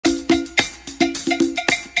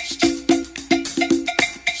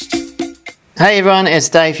Hey everyone, it's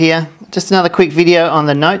Dave here. Just another quick video on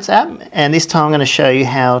the Notes app, and this time I'm going to show you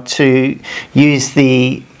how to use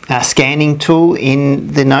the scanning tool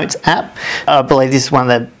in the Notes app. I believe this is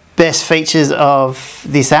one of the best features of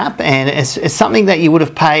this app, and it's something that you would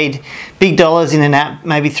have paid big dollars in an app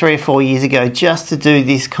maybe 3 or 4 years ago just to do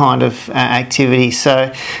this kind of activity.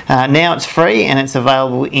 So now it's free and it's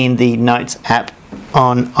available in the Notes app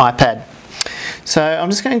on iPad. So I'm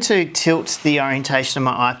just going to tilt the orientation of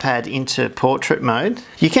my iPad into portrait mode.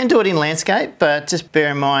 You can do it in landscape, but just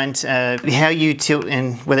bear in mind how you tilt,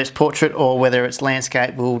 and whether it's portrait or whether it's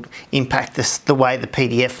landscape will impact the way the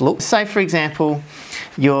PDF looks. Say for example,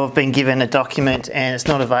 you've been given a document and it's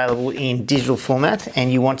not available in digital format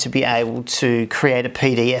and you want to be able to create a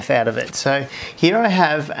PDF out of it. So here I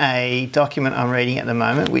have a document I'm reading at the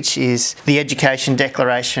moment, which is the Education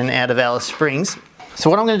Declaration out of Alice Springs. So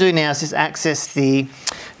what I'm going to do now is just access the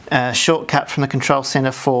shortcut from the control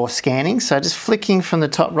center for scanning. So just flicking from the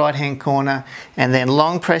top right hand corner and then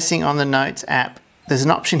long pressing on the Notes app, there's an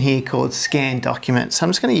option here called Scan Document. So I'm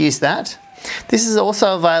just going to use that. This is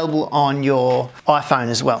also available on your iPhone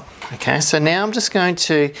as well. Okay, so now I'm just going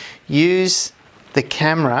to use the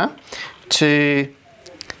camera to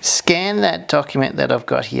scan that document that I've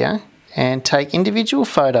got here and take individual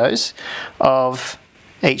photos of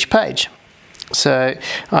each page. So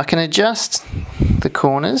I can adjust the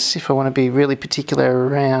corners if I want to be really particular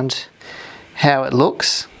around how it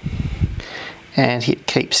looks and hit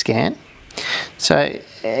Keep Scan. So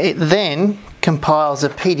it then compiles a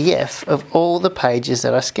PDF of all the pages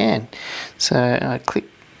that I scan. So I click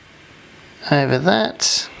over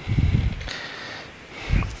that.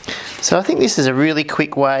 So I think this is a really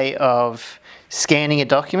quick way of scanning a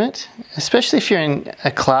document, especially if you're in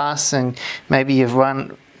a class and maybe you've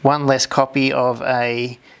run one less copy of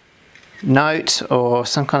a note or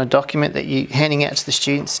some kind of document that you're handing out to the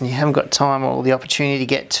students and you haven't got time or the opportunity to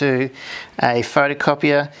get to a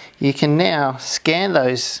photocopier. You can now scan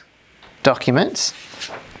those documents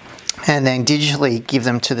and then digitally give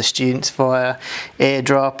them to the students via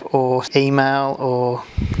AirDrop or email or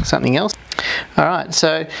something else. Alright,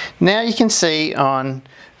 so now you can see on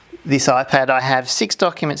this iPad I have 6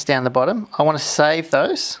 documents down the bottom. I want to save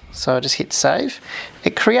those, so I just hit save.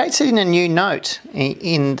 It creates it in a new note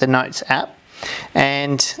in the Notes app,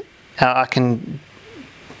 and I can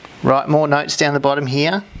write more notes down the bottom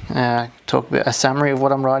here, talk about a summary of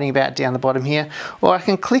what I'm writing about down the bottom here, or I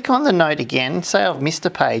can click on the note again. Say I've missed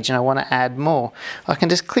a page and I want to add more. I can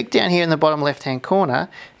just click down here in the bottom left hand corner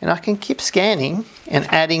and I can keep scanning and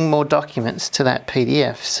adding more documents to that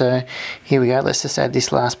PDF. So here we go, let's just add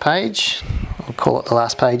this last page. I'll call it the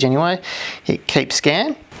last page anyway. Hit Keep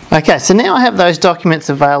Scan. Okay, so now I have those documents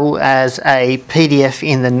available as a PDF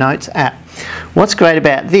in the Notes app. What's great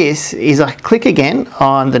about this is I click again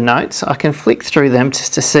on the notes, I can flick through them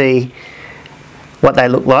just to see what they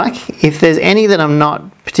look like. If there's any that I'm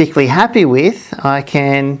not particularly happy with, I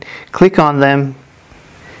can click on them,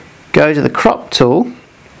 go to the crop tool,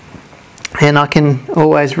 and I can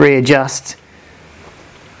always readjust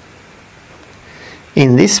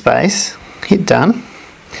in this space, hit done,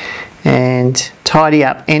 and tidy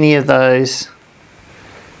up any of those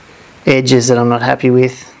edges that I'm not happy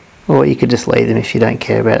with, or you could just leave them if you don't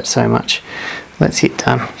care about it so much. Let's hit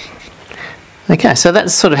done. Okay, so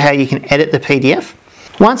that's sort of how you can edit the PDF.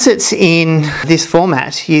 Once it's in this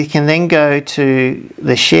format, you can then go to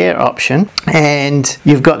the share option and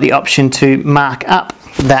you've got the option to mark up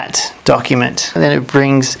that document. And then it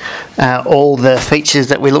brings all the features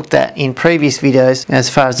that we looked at in previous videos as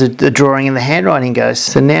far as the drawing and the handwriting goes.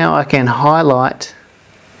 So now I can highlight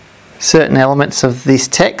certain elements of this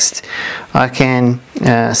text. I can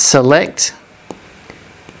select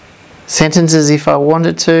sentences if I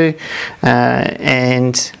wanted to,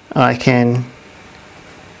 and I can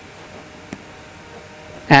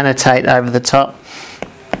annotate over the top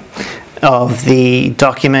of the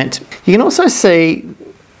document. You can also see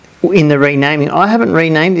in the renaming, I haven't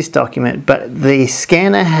renamed this document, but the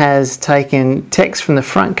scanner has taken text from the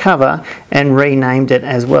front cover and renamed it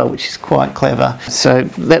as well, which is quite clever. So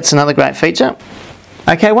that's another great feature.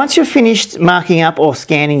 Okay, once you've finished marking up or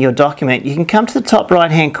scanning your document, you can come to the top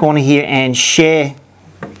right hand corner here and share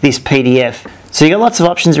this PDF. So you've got lots of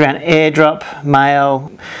options around AirDrop,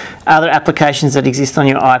 Mail, other applications that exist on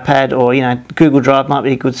your iPad, or Google Drive might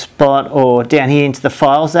be a good spot, or down here into the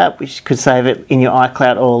Files app, which could save it in your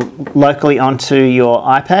iCloud or locally onto your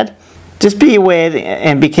iPad. Just be aware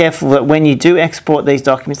and be careful that when you do export these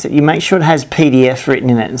documents that you make sure it has PDF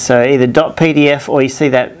written in it. So either .pdf or you see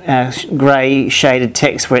that grey shaded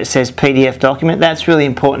text where it says PDF document. That's really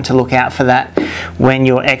important to look out for that when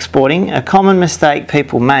you're exporting. A common mistake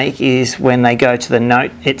people make is when they go to the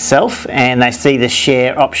note itself and they see the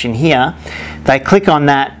share option here. They click on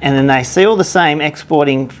that and then they see all the same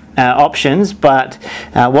exporting options, but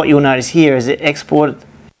what you'll notice here is it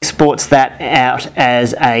exports that out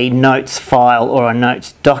as a notes file or a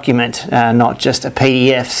notes document, not just a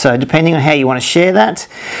PDF. So depending on how you want to share that,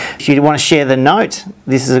 if you want to share the note,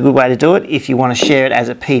 this is a good way to do it. If you want to share it as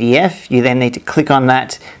a PDF, you then need to click on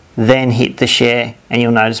that, then hit the share, and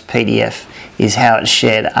you'll notice PDF is how it's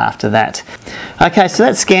shared after that. Okay, so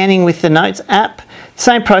that's scanning with the Notes app.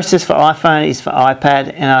 Same process for iPhone is for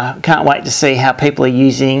iPad, and I can't wait to see how people are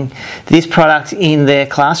using this product in their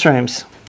classrooms.